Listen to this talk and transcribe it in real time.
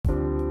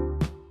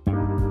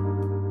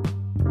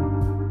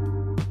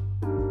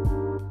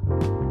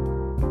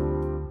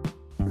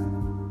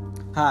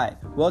Hi,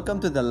 welcome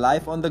to the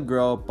Life on the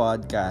Grow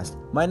podcast.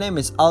 My name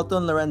is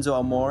Alton Lorenzo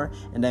Amor,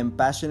 and I'm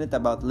passionate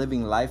about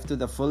living life to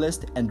the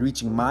fullest and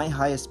reaching my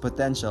highest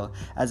potential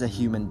as a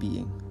human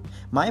being.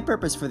 My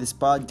purpose for this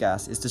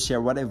podcast is to share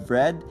what I've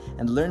read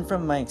and learned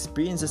from my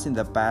experiences in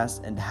the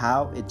past and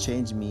how it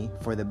changed me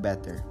for the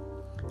better.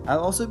 I'll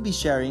also be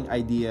sharing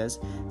ideas,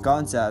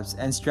 concepts,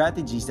 and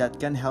strategies that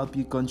can help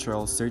you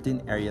control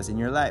certain areas in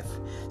your life,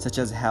 such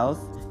as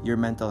health, your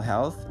mental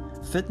health,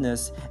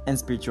 fitness, and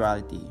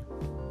spirituality.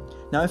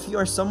 Now, if you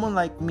are someone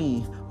like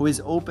me who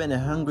is open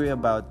and hungry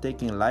about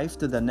taking life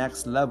to the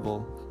next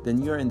level,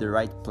 then you're in the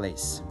right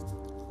place.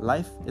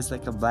 Life is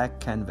like a blank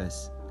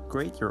canvas.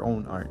 Create your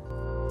own art.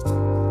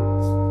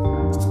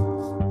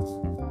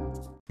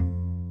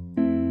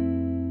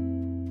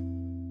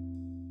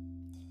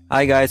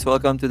 Hi guys,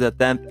 welcome to the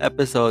 10th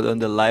episode on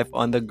the Life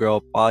on the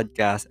Grow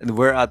podcast. And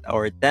we're at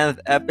our 10th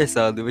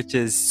episode, which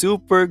is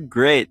super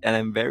great. And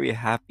I'm very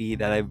happy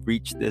that I've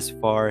reached this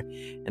far,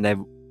 and I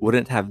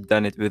wouldn't have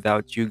done it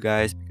without you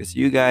guys, because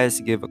you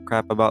guys give a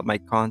crap about my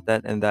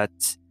content, and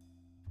that's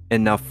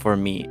enough for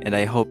me. And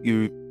I hope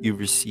you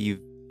receive,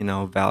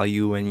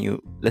 value when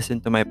you listen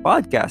to my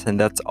podcast, and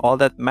that's all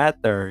that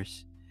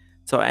matters.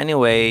 So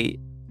anyway,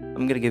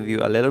 I'm gonna give you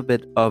a little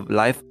bit of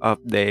life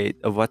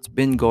update of what's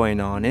been going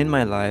on in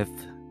my life.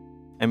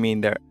 I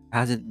mean, there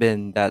hasn't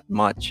been that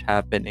much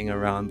happening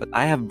around, but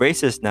I have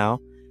braces now.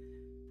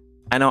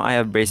 I know I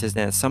have braces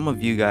now. Some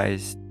of you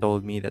guys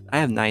told me that I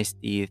have nice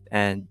teeth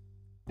and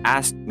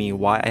asked me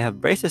why I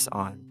have braces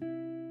on.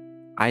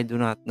 I do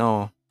not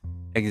know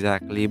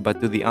exactly,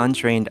 but to the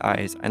untrained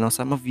eyes, I know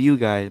some of you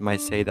guys might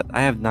say that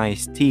I have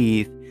nice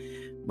teeth,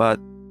 but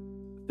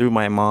through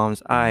my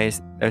mom's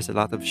eyes, there's a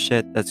lot of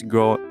shit that's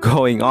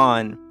going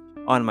on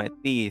my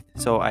teeth.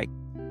 So I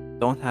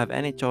don't have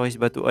any choice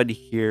but to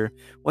adhere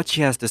what she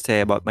has to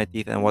say about my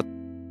teeth and what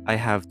I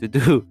have to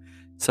do.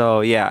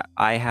 So yeah,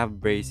 I have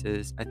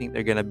braces. I think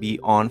they're gonna be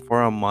on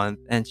for a month,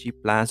 and she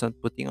plans on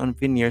putting on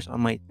veneers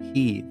on my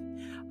teeth.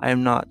 I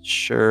am not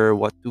sure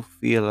what to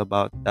feel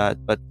about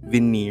that, but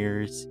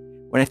veneers.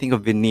 When I think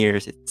of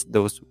veneers, it's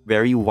those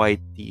very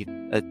white teeth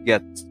that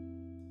gets,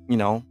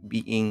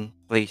 being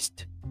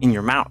placed in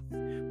your mouth,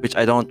 which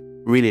I don't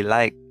really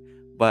like.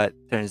 But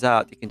turns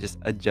out you can just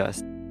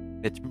adjust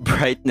its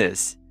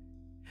brightness,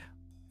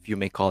 if you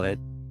may call it.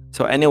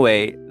 So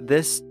anyway,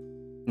 this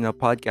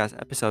podcast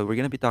episode, we're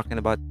gonna be talking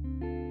about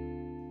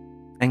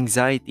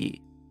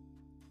anxiety.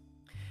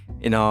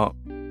 You know,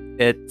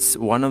 it's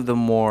one of the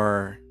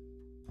more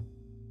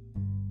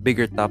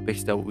bigger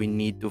topics that we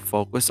need to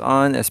focus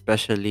on,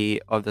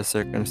 especially of the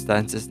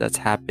circumstances that's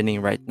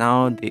happening right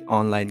now, the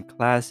online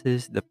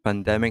classes, the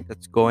pandemic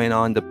that's going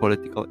on, the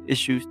political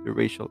issues, the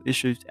racial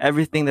issues,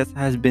 everything that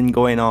has been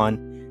going on,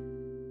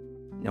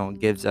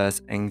 gives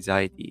us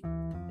anxiety.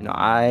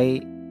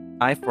 I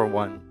for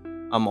one,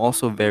 I'm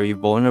also very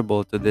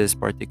vulnerable to this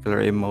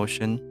particular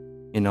emotion.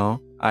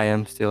 I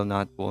am still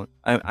not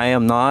I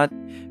am not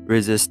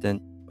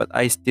resistant, but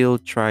I still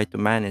try to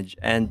manage.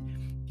 And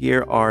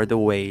here are the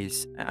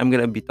ways I'm going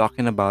to be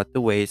talking about,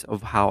 the ways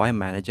of how I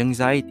manage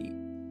anxiety.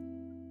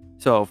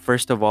 So,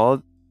 first of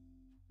all,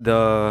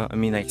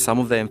 like some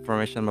of the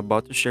information I'm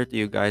about to share to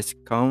you guys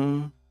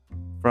come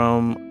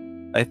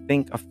from, I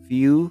think, a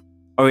few.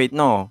 Oh, wait,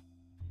 no.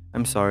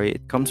 I'm sorry.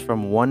 It comes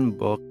from one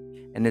book,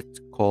 and it's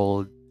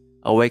called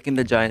Awaken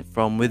the Giant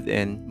from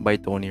Within by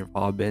Tony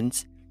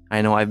Robbins.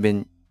 I know I've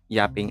been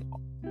yapping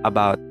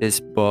about this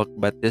book,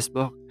 but this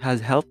book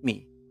has helped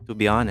me, to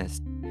be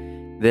honest.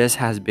 This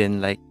has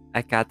been like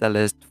a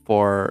catalyst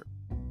for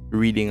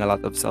reading a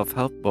lot of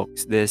self-help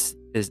books. This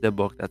is the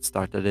book that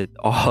started it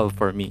all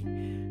for me.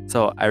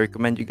 So I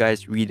recommend you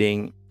guys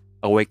reading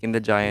Awaken the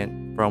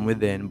Giant from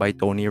Within by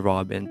Tony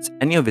Robbins.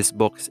 Any of his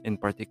books in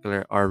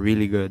particular are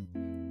really good.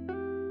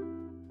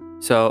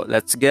 So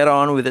let's get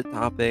on with the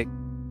topic,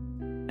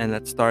 and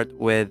let's start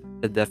with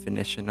the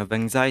definition of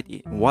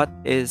anxiety. What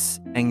is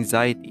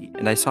anxiety?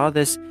 And I saw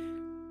this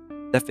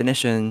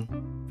definition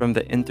from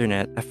the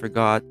internet. I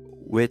forgot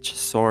which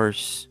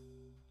source,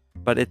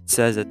 but it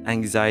says that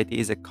anxiety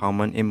is a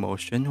common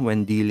emotion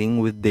when dealing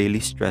with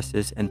daily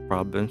stresses and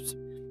problems.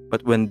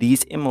 But when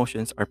these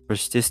emotions are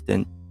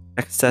persistent,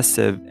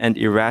 excessive, and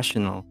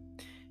irrational,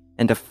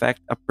 and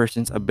affect a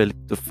person's ability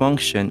to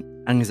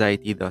function,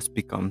 anxiety thus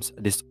becomes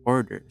a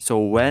disorder. So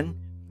when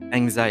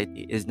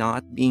anxiety is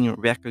not being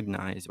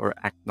recognized or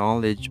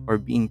acknowledged or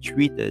being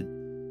treated,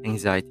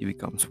 anxiety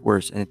becomes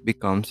worse and it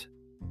becomes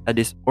a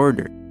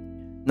disorder.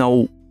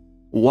 Now,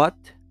 what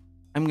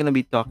I'm going to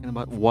be talking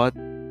about, what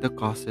the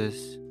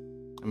causes,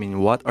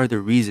 what are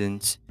the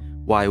reasons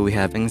why we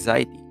have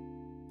anxiety.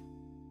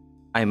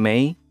 I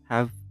may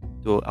have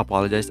to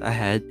apologize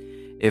ahead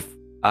if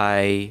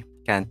I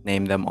can't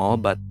name them all,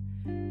 but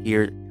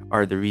here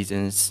are the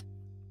reasons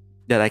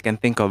that I can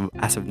think of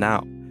as of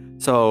now.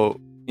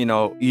 So,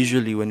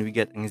 usually when we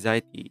get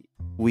anxiety,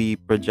 we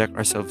project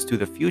ourselves to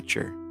the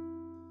future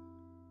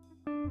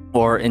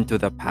or into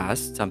the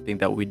past, something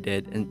that we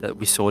did and that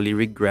we solely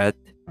regret.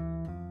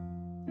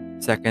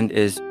 Second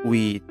is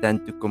we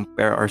tend to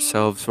compare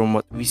ourselves from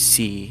what we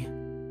see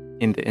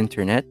in the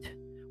internet.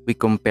 We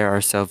compare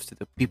ourselves to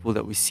the people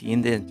that we see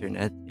in the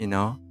internet,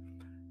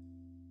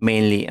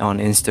 mainly on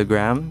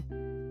Instagram.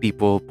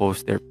 People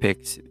post their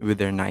pics with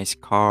their nice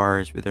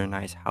cars, with their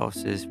nice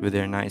houses, with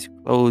their nice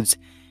clothes.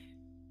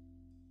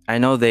 I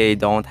know they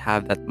don't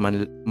have that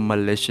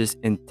malicious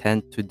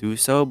intent to do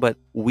so, but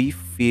we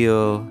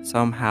feel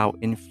somehow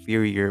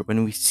inferior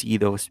when we see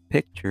those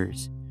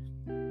pictures,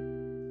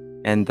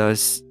 and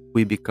thus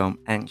we become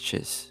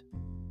anxious.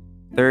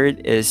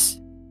 Third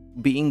is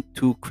being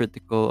too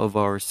critical of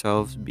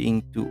ourselves,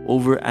 being too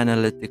over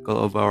analytical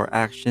of our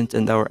actions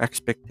and our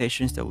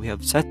expectations that we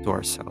have set to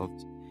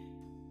ourselves.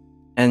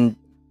 And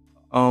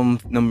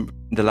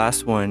the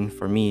last one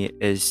for me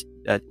is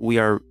that we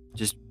are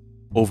just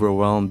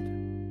overwhelmed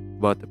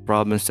about the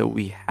problems that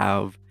we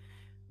have,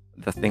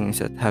 the things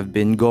that have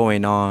been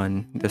going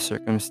on, the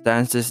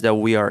circumstances that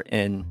we are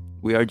in.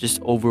 We are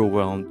just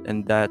overwhelmed,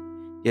 and that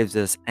gives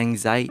us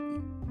anxiety.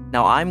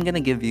 Now, I'm going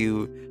to give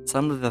you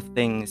some of the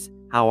things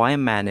how I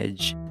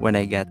manage when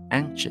I get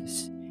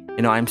anxious.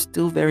 I'm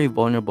still very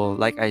vulnerable,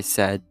 like I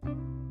said,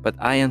 but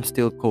I am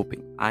still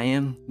coping. I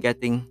am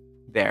getting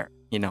there.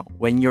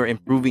 When you're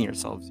improving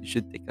yourselves, you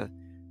should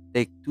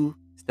take two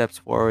steps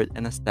forward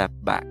and a step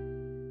back.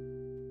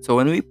 So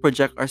when we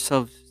project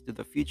ourselves to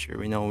the future,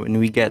 when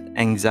we get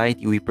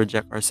anxiety, we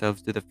project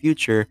ourselves to the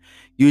future,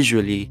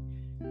 usually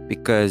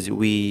because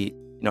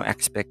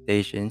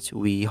expectations,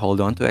 we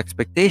hold on to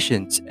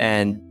expectations.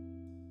 And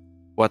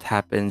what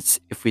happens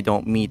if we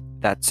don't meet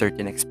that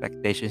certain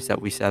expectations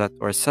that we set up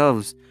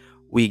ourselves?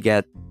 We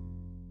get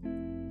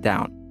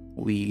down,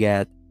 we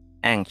get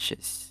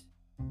anxious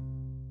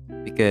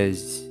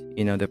because,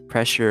 the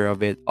pressure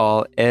of it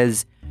all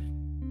is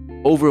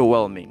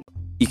overwhelming.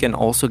 You can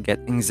also get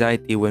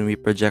anxiety when we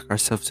project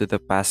ourselves to the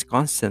past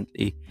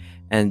constantly.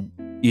 And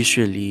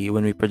usually,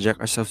 when we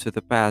project ourselves to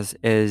the past,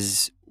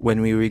 is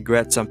when we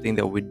regret something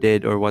that we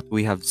did or what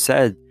we have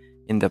said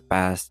in the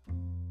past.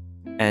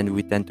 And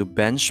we tend to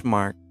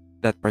benchmark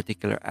that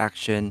particular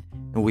action,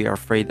 and we are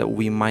afraid that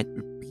we might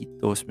repeat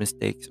those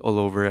mistakes all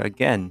over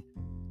again.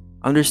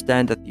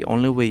 Understand that the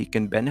only way you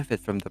can benefit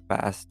from the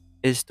past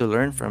is to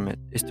learn from it,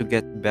 is to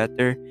get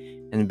better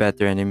and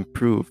better and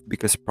improve,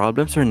 because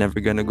problems are never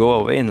going to go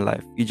away in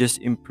life. You just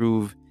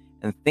improve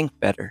and think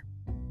better.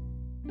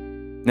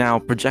 Now,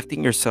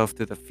 projecting yourself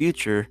to the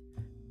future,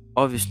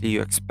 obviously you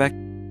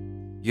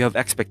have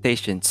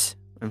expectations.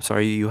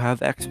 You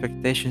have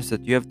expectations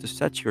that you have to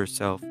set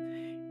yourself.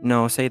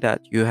 Say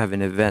that you have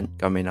an event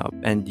coming up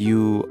and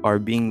you are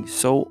being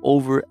so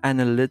over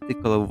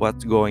analytical of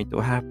what's going to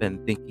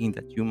happen, thinking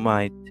that you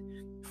might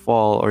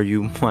fall or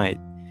you might,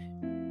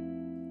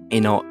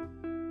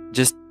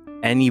 just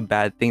any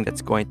bad thing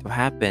that's going to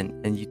happen,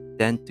 and you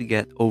tend to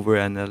get over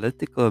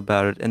analytical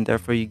about it, and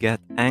therefore you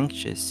get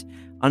anxious.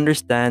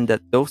 Understand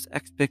that those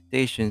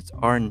expectations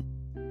aren't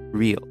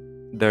real.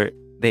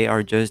 They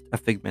are just a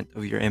figment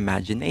of your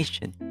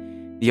imagination.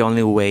 The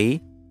only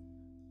way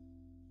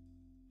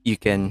you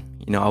can,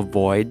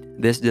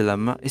 avoid this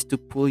dilemma is to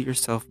pull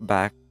yourself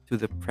back to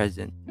the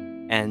present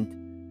and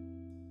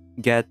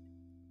get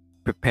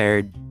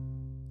prepared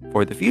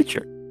for the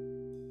future.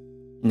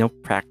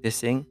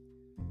 Practicing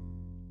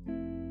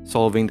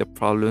solving the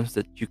problems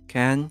that you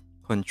can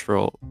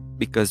control,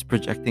 because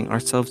projecting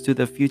ourselves to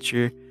the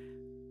future,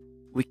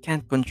 we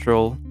can't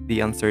control the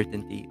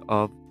uncertainty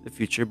of the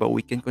future, but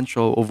we can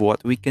control over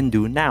what we can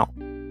do now.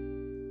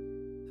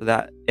 So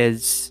that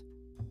is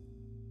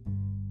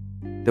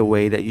the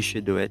way that you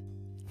should do it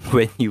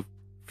when you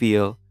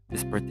feel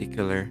this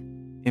particular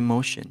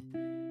emotion.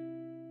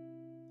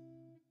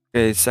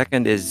 Okay,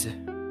 second is,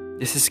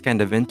 this is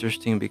kind of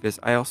interesting because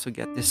I also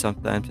get this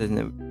sometimes,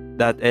 and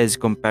that is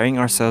comparing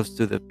ourselves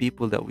to the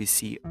people that we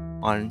see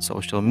on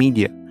social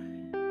media.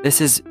 This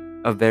is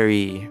a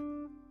very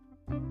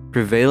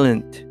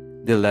prevalent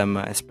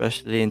dilemma,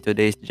 especially in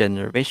today's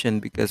generation,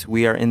 because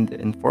we are in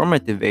the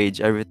informative age.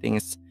 Everything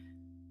is,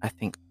 I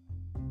think,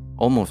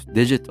 almost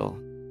digital.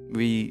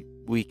 We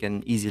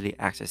can easily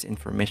access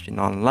information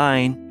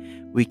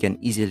online. We can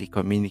easily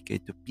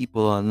communicate to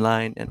people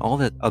online and all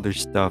that other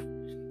stuff.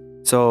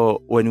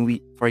 So when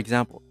we, for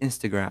example,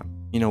 Instagram,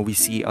 we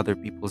see other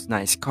people's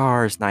nice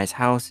cars, nice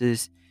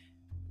houses.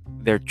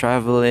 They're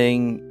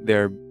traveling.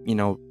 They're,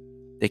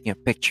 taking a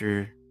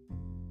picture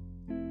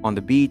on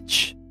the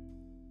beach.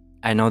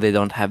 I know they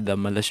don't have the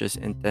malicious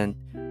intent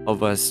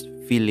of us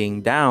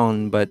feeling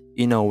down, but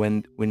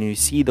when you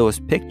see those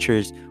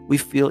pictures, we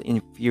feel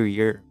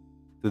inferior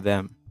to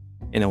them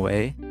in a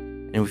way,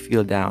 and we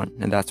feel down,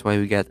 and that's why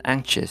we get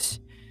anxious.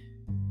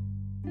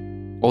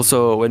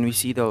 Also, when we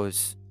see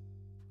those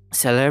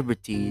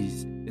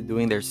celebrities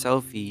doing their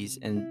selfies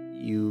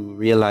and you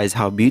realize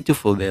how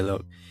beautiful they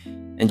look,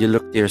 and you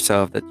look to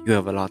yourself that you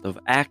have a lot of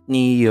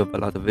acne, you have a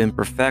lot of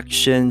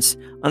imperfections,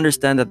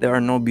 understand that there are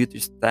no beauty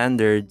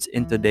standards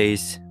in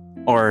today's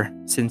or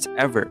since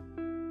ever.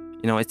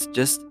 It's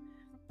just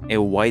a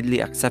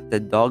widely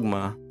accepted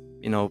dogma.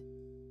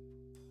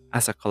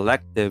 As a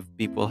collective,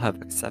 people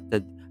have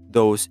accepted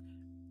those,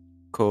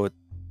 quote,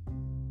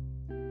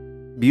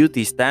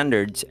 beauty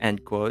standards,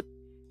 end quote,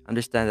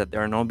 Understand that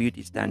there are no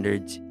beauty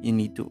standards. You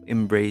need to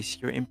embrace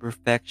your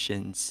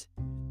imperfections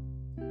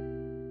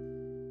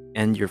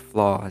and your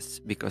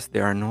flaws because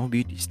there are no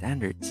beauty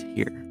standards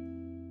here.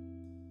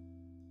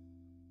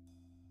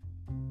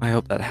 I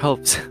hope that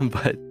helps,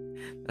 but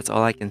that's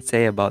all I can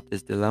say about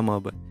this dilemma.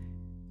 But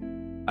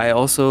I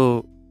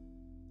also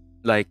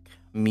like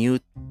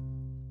mute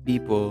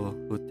people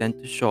who tend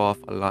to show off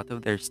a lot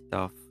of their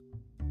stuff,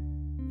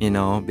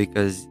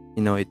 because,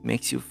 it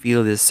makes you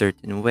feel this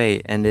certain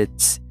way. And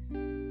it's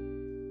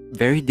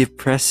very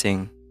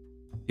depressing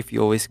if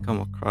you always come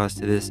across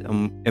to this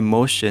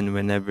emotion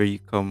whenever you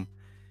come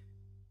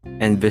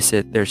and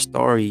visit their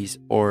stories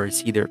or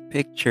see their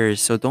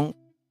pictures. So don't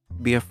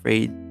be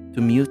afraid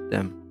to mute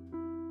them,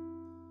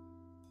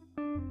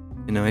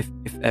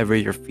 if ever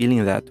you're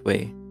feeling that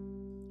way,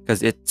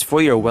 because it's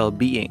for your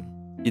well-being.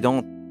 You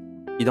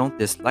don't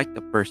dislike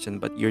the person,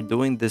 but you're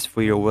doing this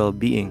for your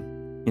well-being.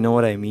 You know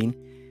what I mean?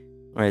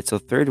 All right, so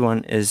third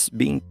one is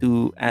being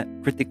too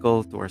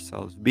critical to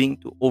ourselves, being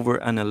too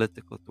over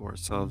analytical to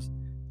ourselves.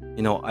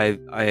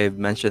 I've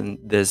mentioned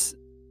this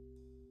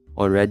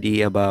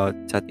already about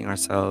setting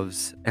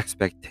ourselves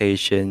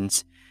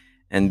expectations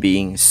and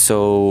being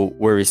so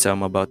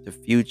worrisome about the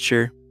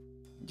future.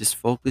 Just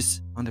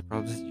focus on the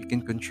problems that you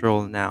can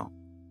control now.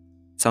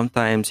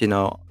 Sometimes,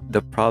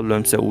 the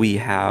problems that we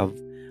have,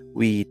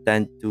 we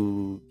tend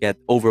to get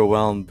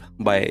overwhelmed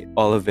by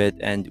all of it,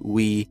 and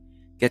we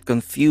get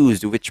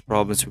confused which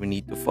problems we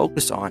need to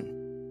focus on.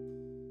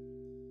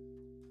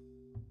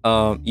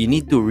 You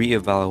need to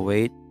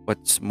reevaluate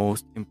what's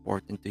most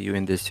important to you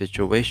in this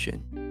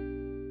situation.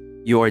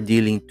 You are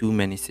dealing too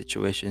many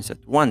situations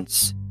at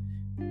once.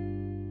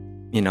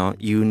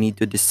 You need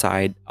to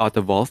decide, out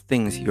of all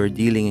things you're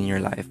dealing in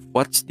your life,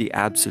 what's the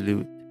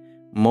absolute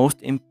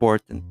most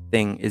important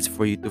thing is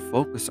for you to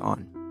focus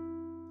on.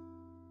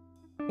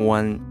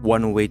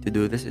 One way to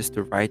do this is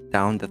to write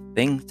down the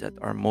things that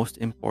are most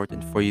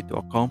important for you to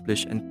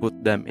accomplish and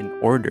put them in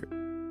order.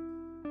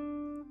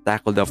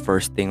 Tackle the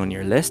first thing on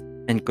your list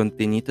and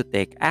continue to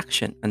take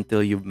action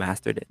until you've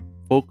mastered it.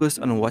 Focus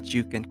on what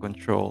you can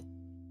control.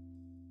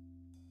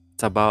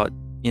 It's about,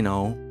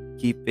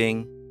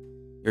 keeping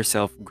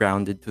yourself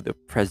grounded to the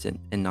present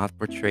and not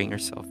portraying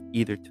yourself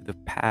either to the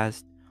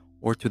past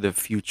or to the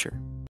future.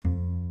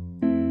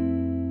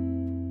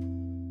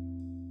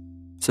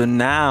 So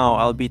now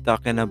I'll be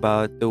talking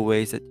about the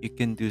ways that you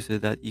can do so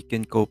that you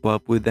can cope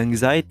up with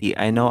anxiety.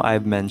 I know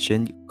I've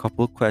mentioned a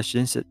couple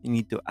questions that you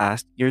need to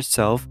ask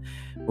yourself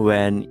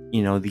when,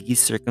 these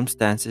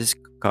circumstances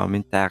come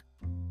intact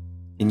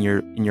in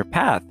your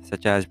path,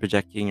 such as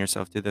projecting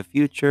yourself to the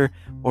future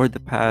or the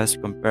past,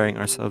 comparing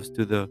ourselves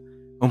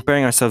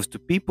to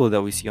people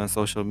that we see on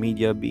social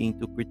media, being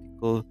too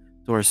critical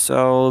to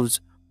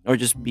ourselves, or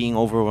just being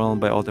overwhelmed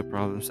by all the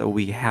problems that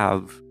we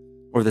have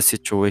or the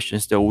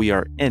situations that we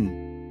are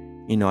in.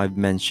 I've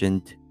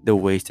mentioned the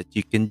ways that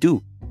you can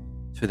do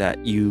so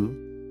that you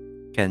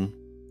can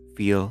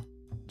feel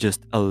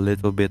just a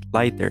little bit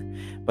lighter.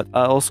 But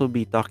I'll also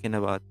be talking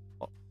about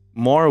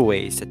more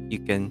ways that you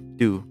can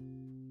do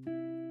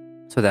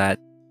so that,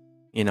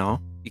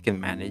 you can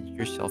manage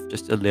yourself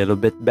just a little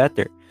bit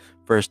better.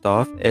 First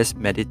off is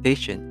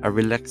meditation, a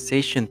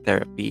relaxation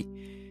therapy.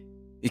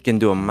 You can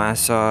do a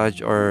massage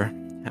or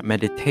a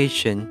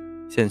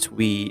meditation, since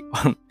we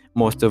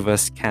most of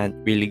us can't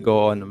really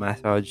go on a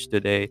massage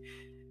today,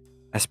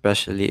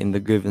 especially in the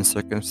given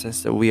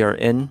circumstance that we are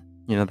in.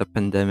 The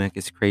pandemic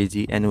is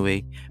crazy.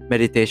 Anyway,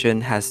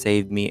 meditation has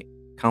saved me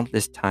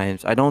countless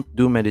times. I don't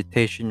do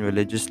meditation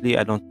religiously,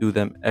 I don't do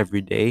them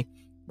every day,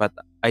 but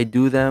I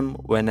do them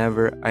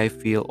whenever I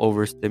feel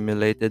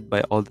overstimulated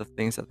by all the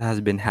things that has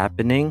been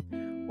happening,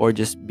 or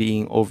just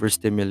being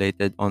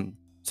overstimulated on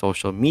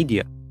social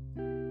media,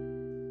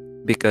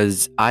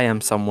 because I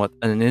am somewhat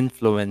an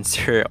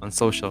influencer on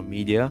social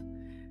media.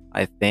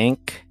 I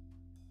think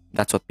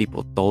that's what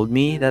people told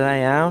me that I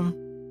am.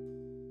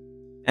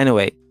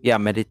 Anyway, yeah,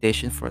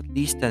 meditation for at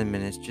least 10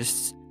 minutes,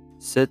 just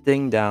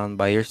sitting down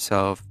by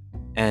yourself.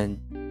 And,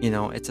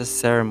 it's a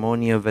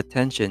ceremony of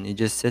attention. You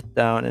just sit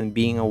down and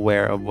being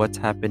aware of what's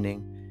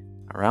happening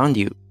around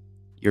you,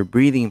 your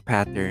breathing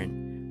pattern.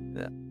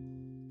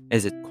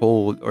 Is it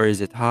cold or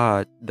is it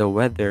hot? The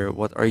weather,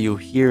 what are you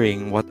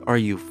hearing? What are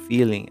you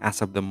feeling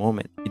as of the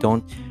moment? You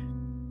don't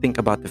think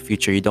about the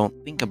future. You don't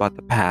think about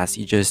the past.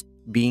 You just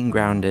being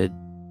grounded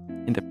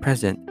in the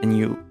present, and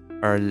you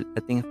are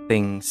letting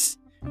things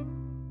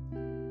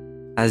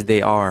as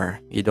they are.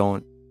 You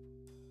don't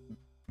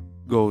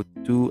go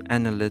too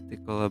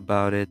analytical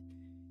about it.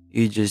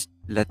 You just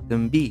let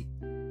them be.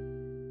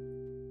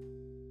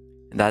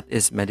 And that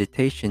is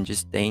meditation,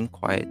 just staying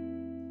quiet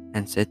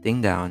and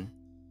sitting down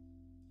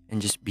and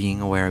just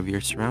being aware of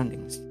your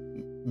surroundings,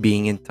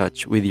 being in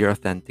touch with your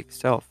authentic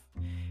self.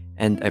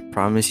 And I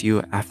promise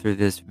you, after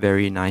this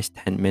very nice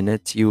 10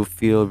 minutes, you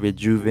feel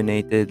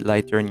rejuvenated,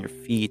 lighter on your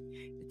feet.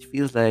 It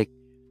feels like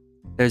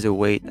there's a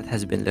weight that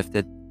has been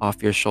lifted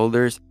off your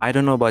shoulders. I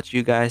don't know about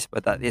you guys,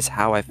 but that is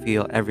how I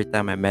feel every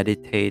time I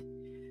meditate,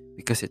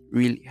 because it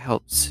really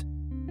helps.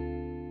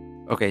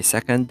 Okay,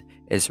 second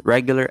is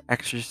regular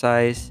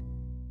exercise.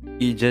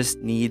 You just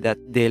need that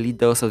daily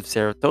dose of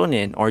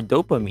serotonin or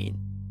dopamine.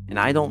 And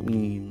I don't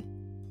mean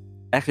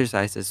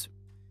exercises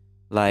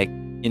like,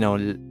 you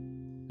know,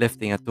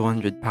 lifting a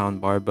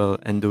 200-pound barbell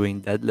and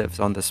doing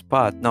deadlifts on the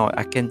spot. No,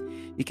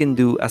 you can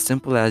do as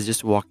simple as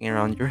just walking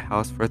around your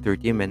house for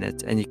 30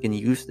 minutes, and you can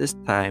use this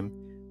time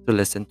to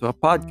listen to a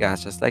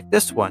podcast just like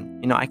this one.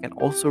 I can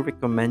also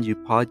recommend you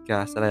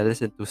podcasts that I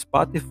listen to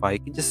Spotify. You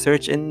can just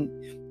search in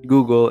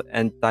Google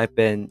and type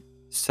in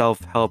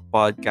self-help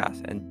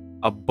podcast, and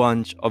a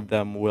bunch of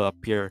them will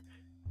appear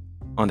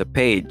on the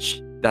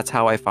page. That's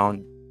how I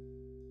found,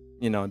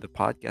 the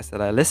podcast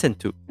that I listen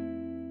to.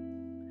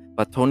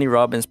 But Tony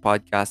Robbins'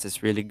 podcast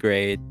is really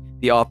great.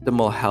 The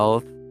Optimal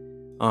Health,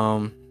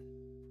 um,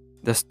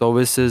 the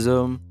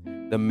Stoicism,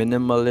 the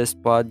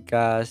Minimalist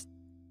podcast,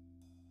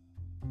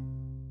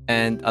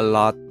 and a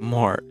lot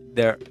more.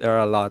 There are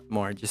a lot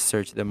more. Just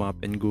search them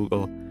up in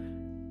Google.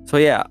 So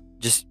yeah,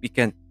 just you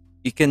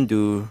can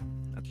do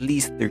at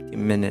least 30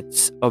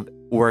 minutes of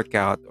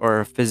workout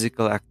or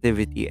physical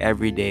activity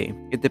every day.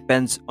 It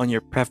depends on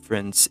your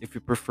preference. If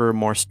you prefer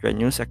more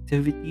strenuous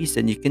activities,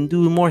 then you can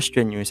do more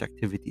strenuous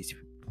activities. If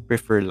you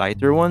prefer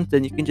lighter ones,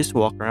 then you can just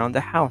walk around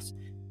the house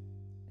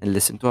and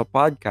listen to a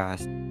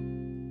podcast.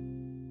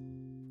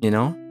 You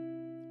know?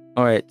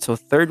 All right, so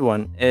third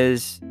one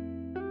is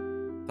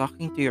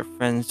talking to your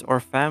friends or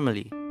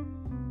family.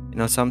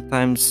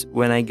 Sometimes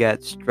when I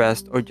get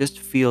stressed or just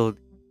feel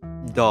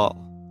dull,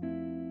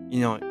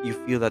 you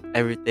feel that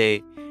every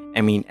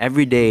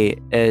day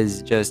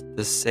is just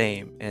the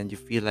same, and you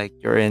feel like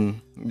you're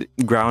in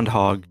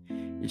groundhog.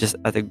 You're just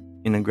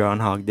in a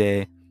groundhog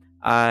day.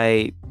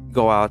 I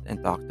go out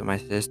and talk to my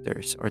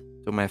sisters or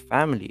to my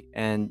family,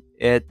 and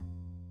it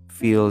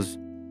feels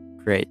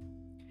great.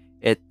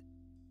 It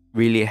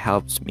really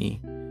helps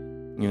me,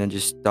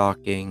 just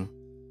talking,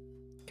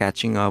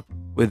 catching up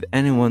with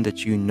anyone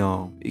that you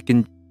know. You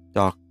can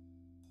talk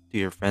to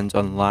your friends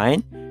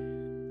online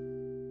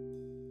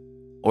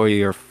or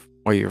your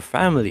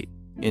family.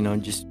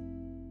 Just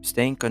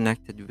staying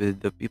connected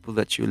with the people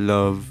that you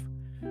love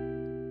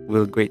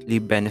will greatly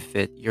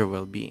benefit your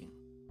well-being.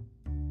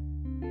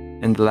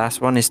 And the last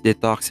one is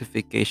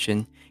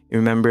detoxification.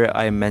 Remember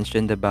I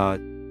mentioned about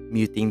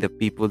muting the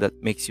people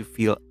that makes you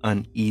feel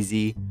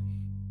uneasy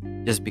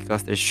just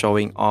because they're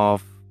showing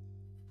off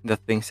the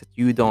things that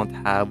you don't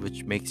have,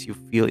 which makes you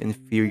feel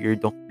inferior.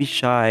 Don't be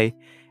shy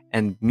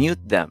and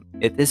mute them.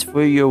 It is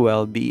for your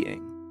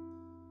well-being.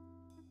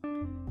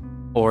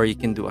 Or you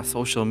can do a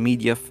social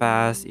media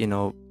fast.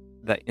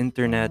 The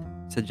internet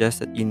suggests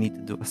that you need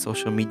to do a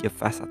social media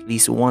fast at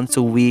least once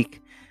a week.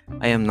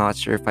 I am not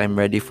sure if I'm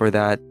ready for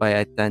that, but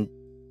I tend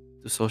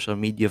to social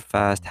media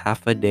fast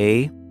half a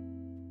day,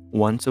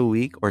 once a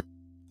week, or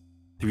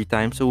 3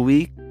 times a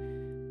week.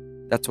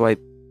 That's why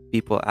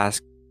people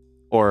ask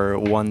or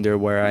wonder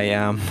where I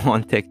am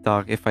on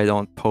TikTok if I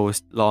don't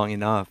post long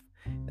enough.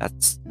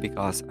 That's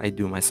because I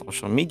do my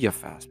social media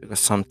fast, because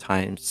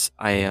sometimes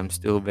I am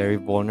still very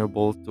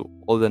vulnerable to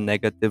all the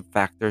negative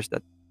factors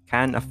that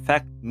can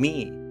affect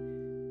me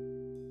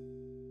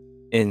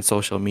in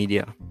social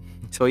media.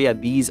 So yeah,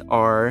 these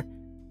are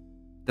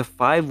the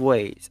 4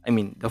 ways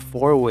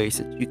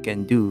that you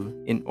can do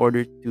in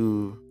order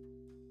to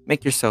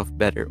make yourself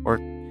better or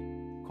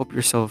cope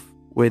yourself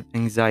with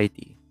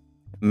anxiety.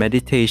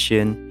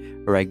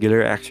 Meditation,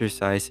 regular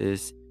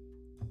exercises,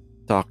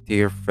 talk to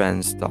your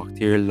friends, talk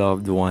to your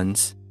loved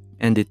ones,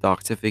 and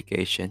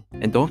detoxification.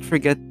 And don't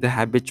forget the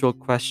habitual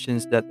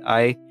questions that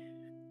I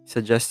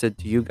suggested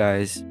to you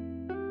guys.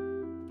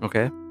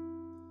 Okay?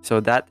 So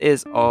that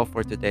is all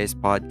for today's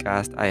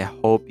podcast. I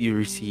hope you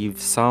received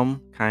some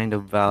kind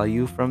of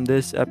value from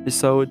this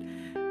episode.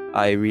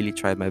 I really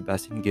tried my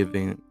best in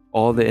giving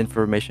all the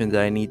information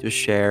that I need to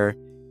share.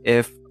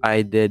 If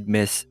I did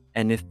miss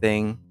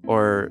anything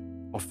or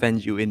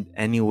offend you in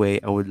any way,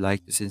 I would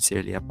like to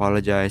sincerely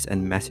apologize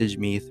and message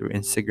me through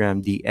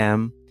Instagram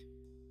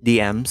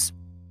DMs.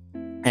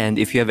 And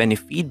if you have any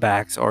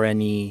feedbacks or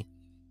any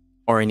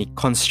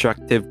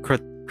constructive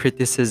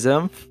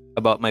criticism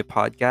about my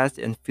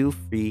podcast, and feel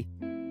free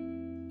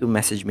to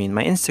message me in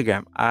my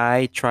Instagram.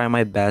 I try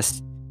my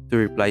best to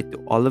reply to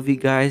all of you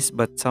guys,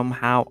 but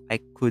somehow I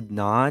could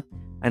not.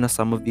 I know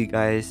some of you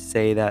guys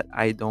say that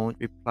I don't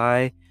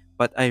reply,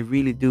 but I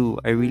really do.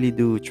 I really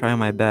do try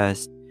my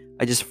best.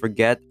 I just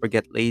forget or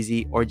get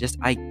lazy, or just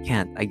I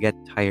can't. I get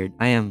tired.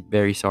 I am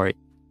very sorry.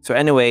 So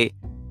anyway,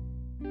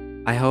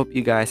 I hope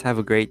you guys have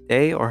a great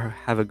day or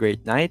have a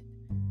great night,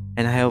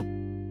 and I hope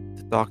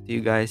to talk to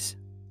you guys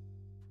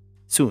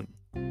soon.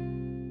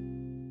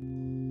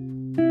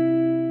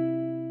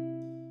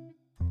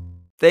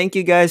 Thank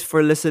you guys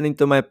for listening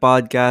to my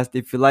podcast.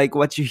 If you like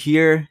what you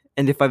hear,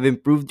 and if I've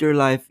improved your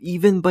life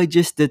even by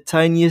just the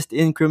tiniest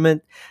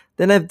increment,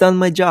 then I've done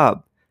my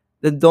job.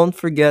 Then don't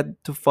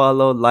forget to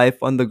follow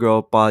Life on the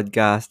Grow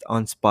podcast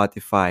on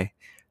Spotify.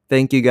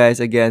 Thank you guys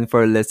again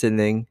for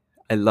listening.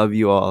 I love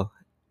you all.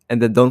 And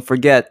then don't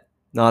forget,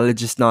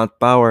 knowledge is not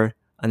power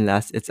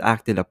unless it's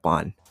acted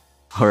upon.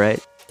 All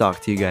right, talk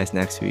to you guys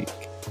next week.